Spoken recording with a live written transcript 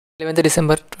11th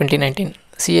December 2019,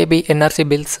 CAB NRC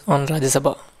bills on Rajya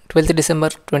Sabha. 12th December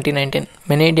 2019,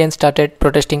 many Indians started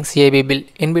protesting CAB bill.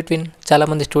 In between, చాలా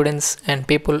మంది students and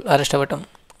people arrest అవ్వటం.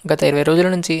 గత 20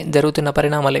 రోజుల నుంచి జరుగుతున్న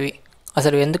పరిణామాలు ఇవి.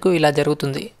 అసలు ఎందుకు ఇలా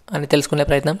జరుగుతుంది అని తెలుసుకునే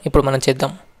ప్రయత్నం ఇప్పుడు మనం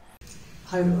చేద్దాం.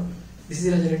 Hi everyone, this is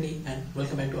Rajareddy and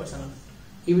welcome back to our channel.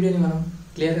 ఈ వీడియోని మనం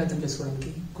క్లియర్గా అర్థం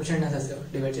చేసుకోవడానికి క్వశ్చన్ అండ్ ఆన్సర్స్గా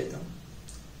డివైడ్ చేద్దాం.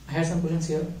 I had some questions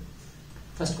here.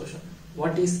 First question,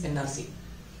 what is NRC?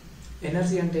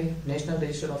 NRC అంటే నేషనల్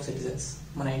రిజిస్టర్ ఆఫ్ సిటిజన్స్.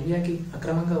 మన ఇండియాకి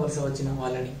అక్రమంగా వలస వచ్చిన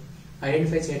వాళ్ళని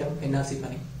ఐడెంటిఫై చేయడం ఎన్ఆర్సీ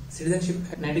పని. సిటిజన్షిప్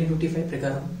 1955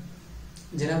 ప్రకారం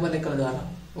జనాభా లెక్కల ద్వారా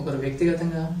ఒకరు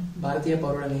వ్యక్తిగతంగా భారతీయ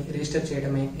పౌరులని రిజిస్టర్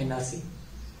చేయడమే ఎన్ఆర్సీ.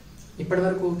 ఇప్పటి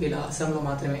వరకు ఇలా అస్సాంలో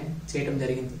మాత్రమే చేయడం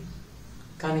జరిగింది.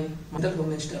 కానీ సెంట్రల్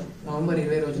హోమ్ మినిస్టర్ నవంబర్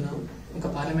 20 రోజున ఒక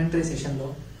పార్లమెంటరీ సెషన్లో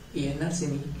ఈ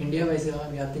ఎన్ఆర్సీని ఇండియా వైజ్గా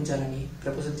వ్యాపించాలని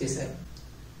ప్రపోజల్ చేశారు.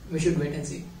 We should wait and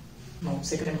see. Now,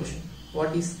 second question.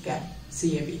 What is CAB?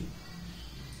 CAB.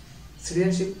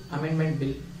 Citizenship Amendment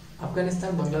Bill.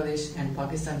 Afghanistan, Bangladesh and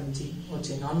Pakistan నుంచి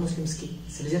వచ్చే నాన్ ముస్లిమ్స్కి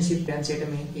సిటిజన్షిప్ గ్రాంట్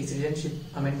చేయడమే ఈ సిటిజన్షిప్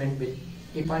అమెండ్మెంట్ బిల్.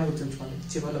 ఈ పాయింట్ గుర్తుంచుకోండి,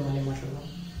 చివరిలో మళ్ళీ మాట్లాడదాం.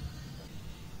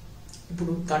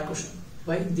 ఇప్పుడు third question,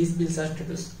 why these bills are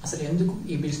introduce? అసలు ఎందుకు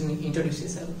ఈ బిల్స్ని ఇంట్రడ్యూస్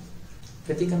చేశారు?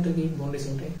 ప్రతి కంట్రీకి బౌండరీస్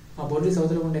ఉంటాయి. ఆ బౌండరీస్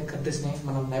అవతల ఉండే కంట్రీస్నే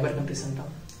మనం నైబర్ కంట్రీస్ అంటాం.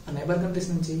 ఆ నైబర్ కంట్రీస్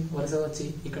నుంచి వలస వచ్చి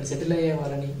ఇక్కడ సెటిల్ అయ్యే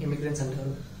వాళ్ళని ఇమిగ్రెంట్స్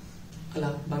అంటారు. అలా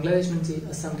బంగ్లాదేశ్ నుంచి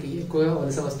అస్సాంకి ఎక్కువగా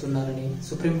వలస వస్తున్నారని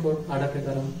సుప్రీంకోర్టు ఆర్డర్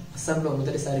ప్రకారం అస్సాంలో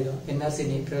మొదటిసారిగా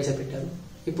ఎన్ఆర్సీని ప్రవేశపెట్టారు.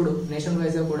 ఇప్పుడు నేషనల్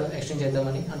వైజ్గా కూడా ఎక్స్టెండ్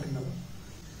చేద్దామని అంటున్నారు.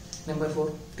 Number 4,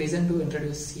 reason to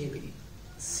introduce CAB.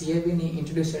 సిఏబిని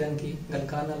introduce చేయడానికి గల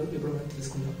కారణాలు ఇప్పుడు మనం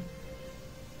తెలుసుకుందాం.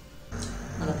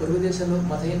 మన పొరుగు దేశాల్లో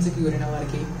మతహింసకి గురైన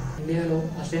వారికి ఇండియాలో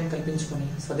ఆశ్రయం కల్పించుకొని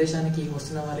స్వదేశానికి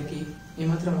వస్తున్న వారికి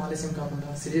ఏమాత్రం ఆలస్యం కాకుండా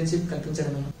సిటిజన్షిప్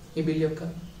కల్పించడమే ఈ బిల్ యొక్క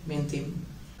main theme.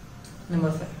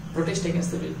 Number 5, protest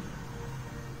against the bill.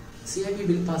 CIB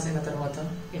bill pass అయిన తర్వాత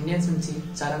ఇండియన్స్ నుంచి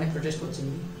చాలానే ప్రొటెస్ట్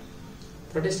వచ్చింది.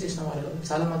 ప్రొటెస్ట్ చేసిన వాళ్ళలో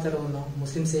చాలా మాత్రాలు ఉన్న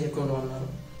ముస్లిమ్సే ఎక్కువగా ఉన్నారు.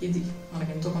 ఇది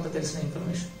మనకు ఎంతో కొంత తెలిసిన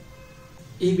ఇన్ఫర్మేషన్.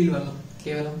 ఈ బిల్ వల్ల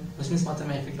కేవలం ముస్లిమ్స్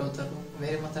మాత్రమే ఎఫెక్ట్ అవుతారు,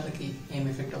 వేరే మతాలకి ఏం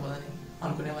ఎఫెక్ట్ అవ్వదని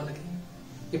అనుకునే వాళ్ళకి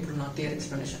ఇప్పుడు నా క్లియర్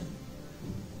ఎక్స్ప్లెనేషన్.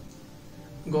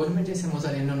 గవర్నమెంట్ చేసే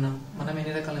మోసాలు ఎన్నున్నా మనం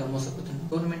ఎన్ని రకాలుగా మోసపోతున్నాం.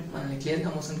 గవర్నమెంట్ మనల్ని క్లియర్గా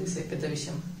మోసం చేసే పెద్ద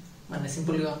విషయం మనల్ని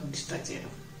సింపుల్గా డిస్ట్రాక్ట్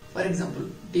చేయడం. For example,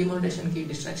 డిమానిటేషన్కి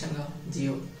డిస్ట్రాక్షన్గా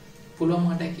Jio, Pulwama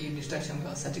అటాక్కి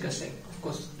డిస్ట్రాక్షన్గా surgical strike.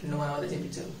 Of course రెండు మన వాళ్ళే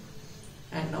చేయించారు.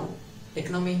 And now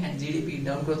economy and GDP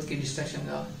down గ్రోత్కి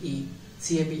డిస్ట్రాక్షన్గా ఈ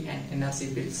సిఏబి అండ్ ఎన్ఆర్సీ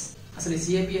బిల్స్. అసలు ఈ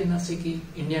సిఏబి ఎన్ఆర్సీకి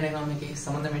ఇండియన్ ఎకానమీకి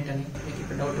సంబంధం ఏంటని మీకు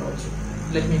ఇప్పుడు డౌట్ రావచ్చు.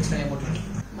 Let me explain about it.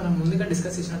 మనం ముందుగా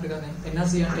డిస్కస్ చేసినట్టుగానే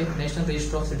ఎన్ఆర్సీ అంటే national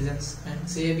register of citizens and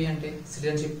CAB అంటే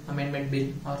citizenship amendment bill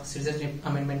are citizenship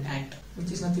amendment act,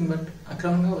 which is nothing but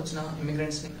అక్రమంగా వచ్చిన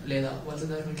ఇమిగ్రెంట్స్ ని లేదా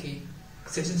వలసదారులకి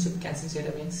సిటిజన్షిప్ క్యాన్సిల్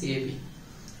చేయడమే సిఏబి.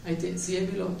 అయితే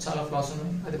సిఏబిలో చాలా ఫ్లాస్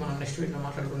ఉన్నాయి, అది మనం నెక్స్ట్ వీడియోలో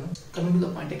మాట్లాడుకుందాం. Coming to the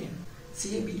point again,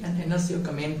 CAB and NRC యొక్క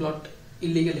మెయిన్ ప్లాట్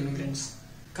ఇల్లీగల్ ఇమిగ్రెంట్స్.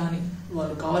 కానీ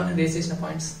వాళ్ళు కావాలని రేస్ చేసిన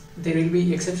points, there will be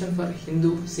exception for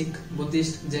Hindu, sick,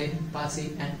 Buddhist, Jain, Parsi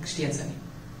and Christians అని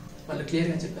వాళ్ళు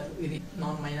క్లియర్గా చెప్పారు. ఇది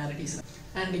నాన్ మైనారిటీస్.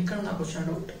 అండ్ ఇక్కడ నాకు వచ్చిన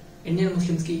డౌట్, ఇండియన్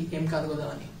ముస్లిమ్స్కి ఏం కాదు కదా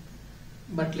అని.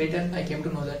 But later I came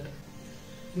to know that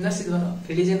NRC ద్వారా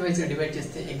రిలీజియన్ వైజ్గా డివైడ్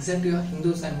చేస్తే ఎగ్జాక్ట్గా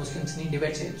హిందూస్ అండ్ ముస్లిమ్స్ని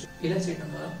డివైడ్ చేయొచ్చు. ఇలా చేయడం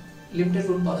ద్వారా లిమిటెడ్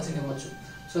రూల్ పాలసీని ఇవ్వచ్చు.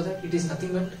 So that it is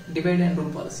nothing but divide and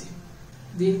rule policy.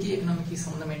 దీనికి ఎకనామీకి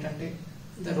సంబంధం ఏంటంటే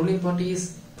the ruling party is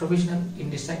professional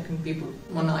in distracting people.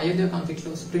 మన అయోధ్య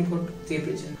కాన్ఫ్లిక్ట్లో సుప్రీంకోర్టు తీర్పు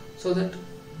ఇచ్చింది. సో దట్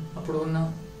అప్పుడు ఉన్న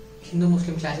హిందూ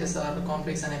ముస్లిం క్లాషెస్ ఆర్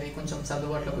కాన్ఫ్లిక్ట్స్ అనేవి కొంచెం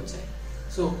సర్దుబాటులోకి వచ్చాయి.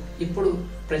 సో ఇప్పుడు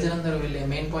ప్రజలందరూ వెళ్ళే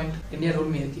మెయిన్ పాయింట్ ఇండియా రూల్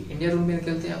మీదకి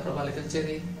వెళ్తే అప్పుడు వాళ్ళకి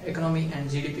వచ్చేది ఎకనామీ అండ్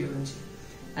జీడిపి గురించి.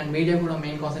 అండ్ మీడియా కూడా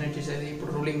మెయిన్ కాన్సన్ట్రేట్ చేసేది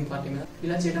ఇప్పుడు రూలింగ్ పార్టీ మీద.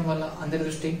 ఇలా చేయడం వల్ల అందరి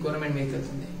దృష్టి గవర్నమెంట్ మీదకి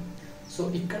వెళ్తుంది. సో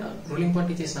ఇక్కడ రూలింగ్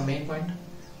పార్టీ చేసిన మెయిన్ పాయింట్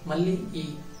మళ్ళీ ఈ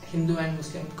హిందూ అండ్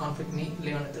ముస్లిం కాన్ఫ్లిక్ట్ ని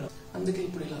లేవనెత్తడం. అందుకే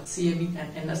ఇప్పుడు ఇలా సిఏబి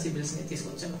అండ్ ఎన్ఆర్సీ బిల్స్ ని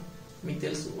తీసుకొచ్చాను. మీకు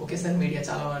తెలుసు, ఒకేసారి మీడియా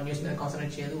చాలా న్యూస్ మీద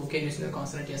కాన్సన్ట్రేట్ చేయదు, ఒకే న్యూస్ మీద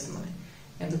కాన్సన్ట్రేట్ చేస్తుందని.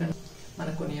 ఎందుకంటే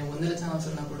మనకు కొన్ని వందల ఛానల్స్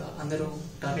ఉన్నా కూడా అందరూ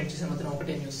టార్గెట్ చేసే మాత్రం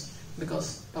ఒకటే న్యూస్. బికాస్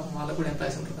పాపం వాళ్ళకు కూడా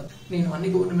ఎంప్లాయీస్ ఉంటారు కదా. నేను అన్ని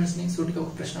గవర్నమెంట్స్ ని సూటిగా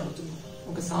ఒక ప్రశ్న అడుగుతున్నాను.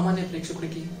 ఒక సామాన్య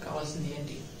ప్రేక్షకుడికి కావాల్సింది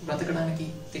ఏంటి? బ్రతకడానికి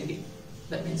తిండి,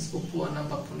 దట్ మీన్స్ ఉప్పు, అన్నం,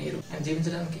 పప్పు, నీరు. అండ్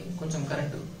జీవించడానికి కొంచెం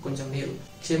కరెంటు, కొంచెం నీరు,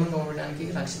 క్షేమంగా ఉండడానికి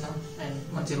రక్షణ అండ్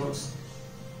మంచి రోడ్స్.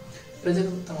 ప్రజలు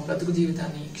తమ బ్రతుకు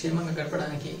జీవితాన్ని క్షేమంగా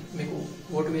గడపడానికి మీకు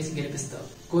ఓటు వేసి గెలిపిస్తారు.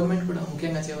 గవర్నమెంట్ కూడా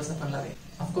ముఖ్యంగా చేయవలసిన పనులే.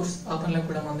 అఫ్ కోర్స్ ఆ పనులకు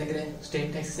కూడా మన దగ్గరే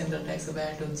state tax, central tax,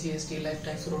 VAT, GST, life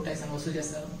tax, road tax అని వసూలు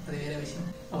చేస్తారు. అది వేరే విషయం.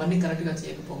 అవన్నీ కరెక్ట్ గా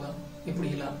చేయకపోగా ఇప్పుడు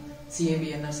ఇలా సిఏబి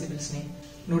ఎన్ఆర్సీ బిల్స్ ని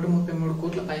 133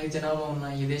 కోట్ల పైగా జనాభా ఉన్న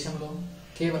ఈ దేశంలో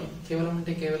కేవలం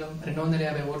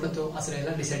 250 ఓట్లతో అసలు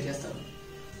ఎలా డిసైడ్ చేస్తారు?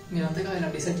 మీరు అంతగా ఇలా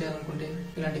డిసైడ్ చేయాలనుకుంటే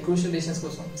ఇలాంటి క్రూషియల్ డెసిషన్స్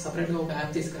కోసం సపరేట్గా ఒక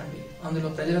యాప్ తీసుకురండి. అందులో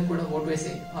ప్రజలకు కూడా ఓటు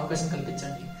వేసే అవకాశం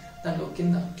కల్పించండి. దాంట్లో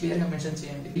కింద క్లియర్గా మెన్షన్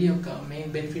చేయండి ఈ యొక్క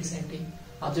మెయిన్ బెనిఫిట్స్ ఏంటి,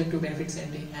 ఆబ్జెక్టివ్ బెనిఫిట్స్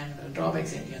ఏంటి అండ్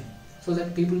డ్రాబ్యాక్స్ ఏంటి అని. So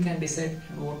that people can decide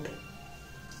and vote.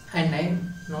 And I am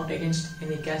not against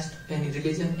any caste, any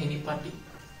religion, any party.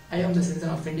 I am the citizen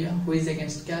of India who is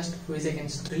against caste, who is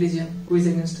against religion, who is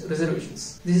against reservations.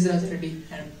 This is RaRe Reddy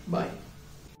and bye.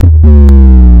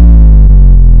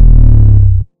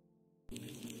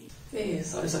 Hey,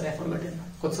 sorry, I forgot it.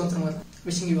 కొత్త సంవత్సరం కదా.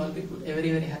 Wishing you all people a very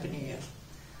very happy new year.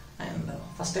 And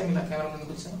first time ఇలా camera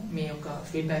ముందుకు వచ్చాను. మీ యొక్క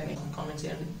ఫీడ్బ్యాక్ని comment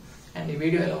చేయండి. And ఈ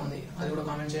video ఎలా ఉంది అది కూడా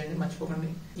కామెంట్ చేయండి, మర్చిపోకండి.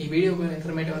 ఈ వీడియో కూడా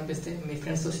ఇన్ఫర్మేటివ్ అనిపిస్తే మీ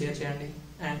ఫ్రెండ్స్తో షేర్ చేయండి.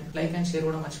 అండ్ లైక్ అండ్ షేర్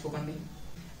కూడా మర్చిపోకండి.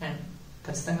 అండ్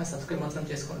ఖచ్చితంగా సబ్స్క్రైబ్ మాత్రం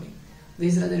చేసుకోండి.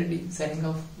 This is RaRe Reddy signing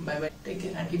off. Bye bye. Take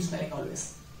care and keep smiling always.